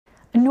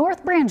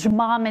North Branch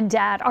mom and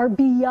dad are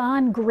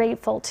beyond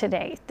grateful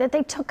today that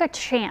they took a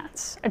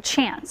chance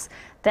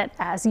that,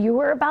 as you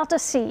were about to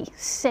see,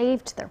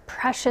 saved their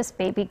precious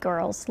baby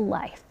girl's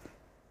life.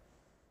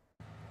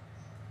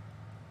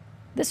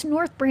 This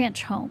North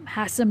Branch home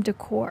has some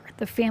decor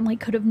the family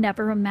could have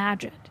never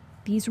imagined.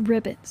 These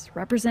ribbons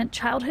represent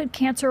childhood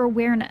cancer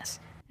awareness,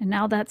 and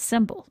now that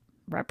symbol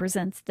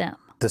represents them.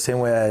 The same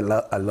way I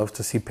love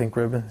to see pink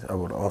ribbons, I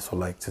would also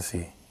like to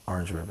see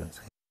orange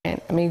ribbons.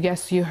 I mean,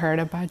 yes, you heard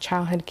about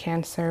childhood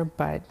cancer,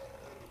 but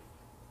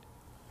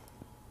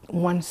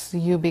once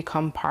you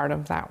become part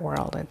of that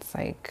world, it's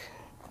like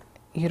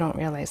you don't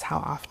realize how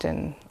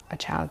often a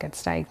child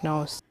gets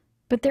diagnosed.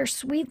 But their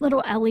sweet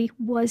little Ellie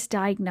was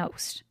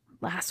diagnosed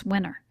last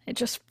winter at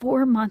just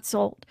 4 months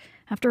old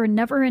after a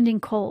never-ending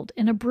cold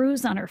and a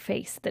bruise on her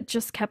face that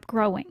just kept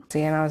growing.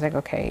 And I was like,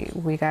 okay,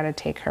 we got to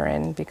take her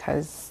in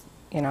because,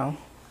 you know,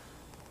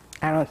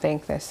 I don't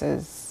think this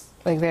is,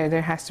 like,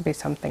 there has to be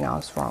something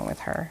else wrong with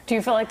her. Do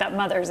you feel like that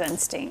mother's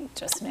instinct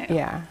just knew?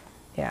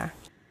 Yeah.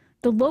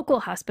 The local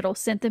hospital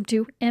sent them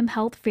to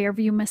mHealth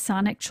Fairview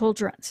Masonic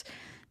Children's.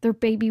 Their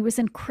baby was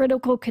in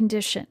critical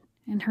condition,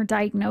 and her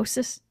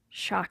diagnosis,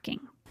 shocking.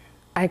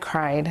 I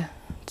cried.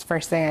 It's the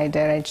first thing I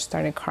did. I just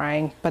started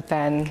crying. But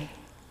then,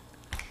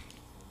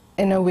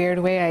 in a weird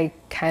way, I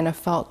kind of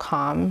felt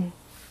calm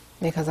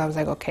because I was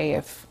like, okay,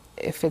 if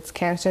it's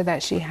cancer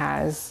that she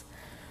has,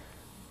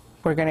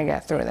 we're going to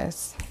get through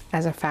this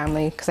as a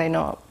family, because I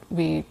know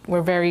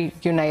we're very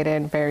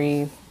united,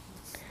 very, I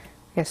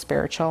guess,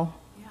 spiritual.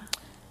 Yeah.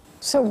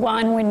 So,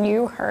 Juan, when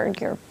you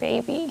heard your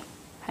baby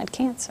had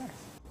cancer?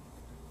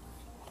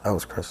 I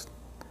was crushed.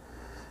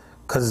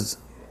 Because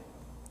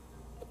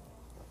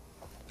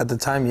at the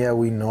time, yeah,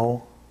 we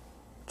know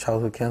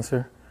childhood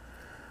cancer,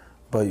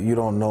 but you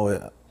don't know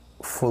it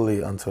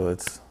fully until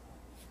it's,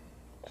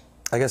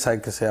 I guess I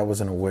could say I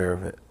wasn't aware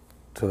of it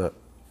to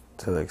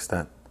the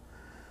extent.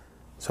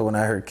 So when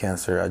I heard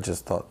cancer, I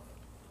just thought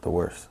the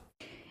worst.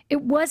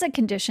 It was a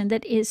condition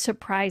that is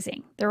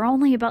surprising. There are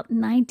only about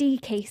 90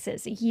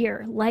 cases a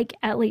year like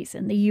Ellie's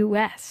in the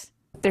U.S.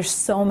 There's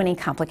so many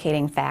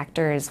complicating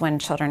factors when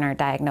children are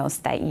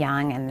diagnosed that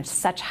young, and there's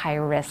such high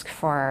risk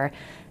for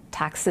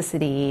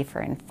toxicity, for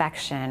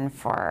infection,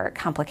 for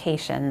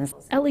complications.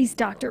 Ellie's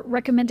doctor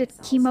recommended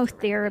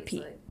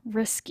chemotherapy,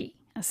 risky,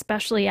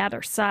 especially at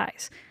her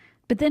size.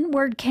 But then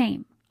word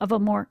came of a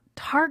more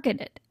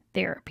targeted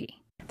therapy.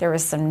 There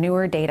was some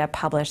newer data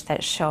published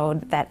that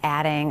showed that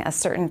adding a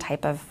certain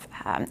type of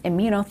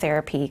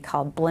immunotherapy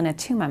called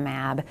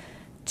blinatumomab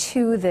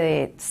to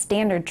the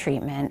standard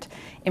treatment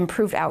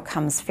improved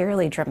outcomes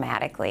fairly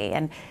dramatically.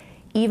 And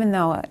even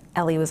though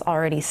Ellie was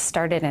already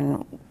started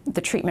in the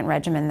treatment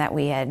regimen that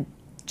we had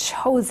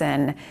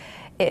chosen,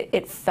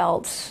 it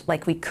felt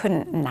like we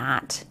couldn't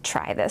not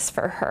try this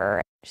for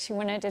her. She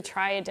wanted to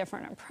try a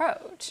different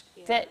approach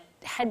that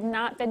had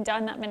not been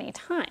done that many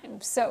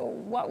times. So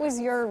what was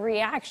your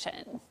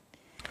reaction?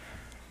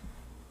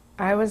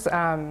 I was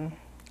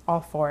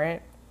all for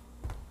it.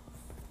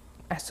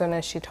 As soon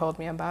as she told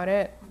me about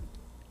it,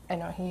 I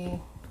know he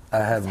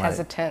was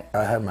hesitant.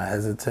 I had my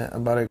hesitant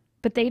about it.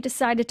 But they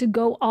decided to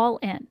go all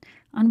in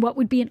on what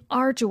would be an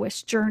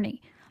arduous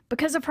journey.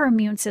 Because of her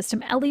immune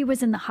system, Ellie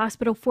was in the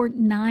hospital for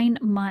 9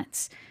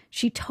 months.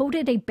 She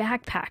toted a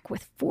backpack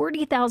with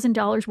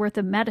 $40,000 worth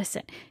of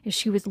medicine as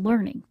she was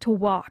learning to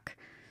walk.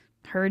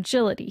 Her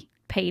agility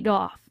paid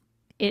off.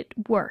 It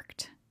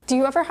worked. Do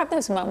you ever have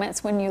those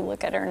moments when you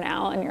look at her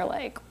now and you're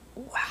like,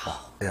 wow?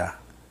 Yeah,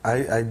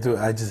 I do.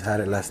 I just had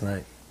it last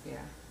night. Yeah.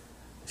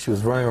 She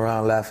was running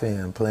around laughing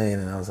and playing,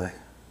 and I was like,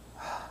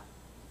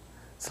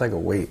 it's like a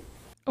weight.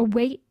 A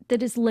weight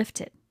that is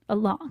lifted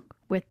along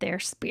with their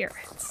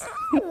spirits.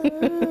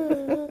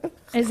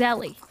 As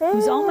Ellie,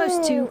 who's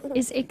almost 2,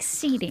 is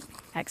exceeding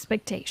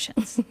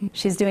expectations.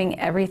 She's doing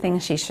everything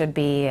she should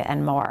be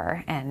and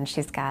more, and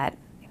she's got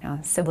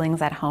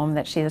siblings at home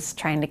that she's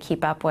trying to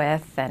keep up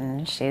with,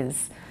 and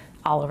she's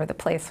all over the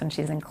place when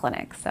she's in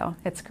clinic, so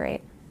it's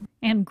great.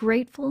 And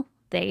grateful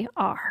they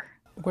are.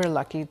 We're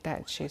lucky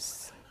that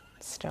she's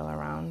still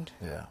around.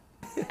 Yeah.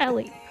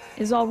 Ellie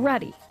is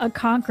already a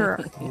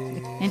conqueror,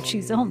 and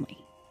she's only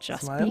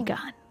just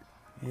begun.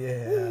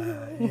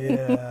 Yeah.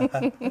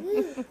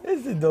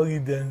 It's the doggy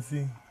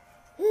dancing.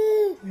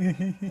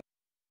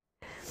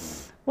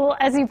 Well,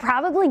 as you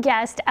probably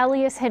guessed,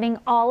 Ellie is hitting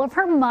all of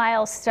her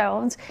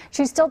milestones.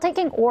 She's still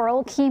taking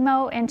oral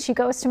chemo, and she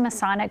goes to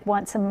Masonic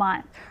once a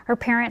month. Her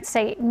parents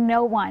say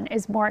no one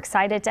is more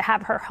excited to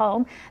have her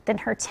home than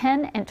her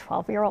 10 and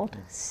 12-year-old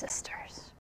sisters.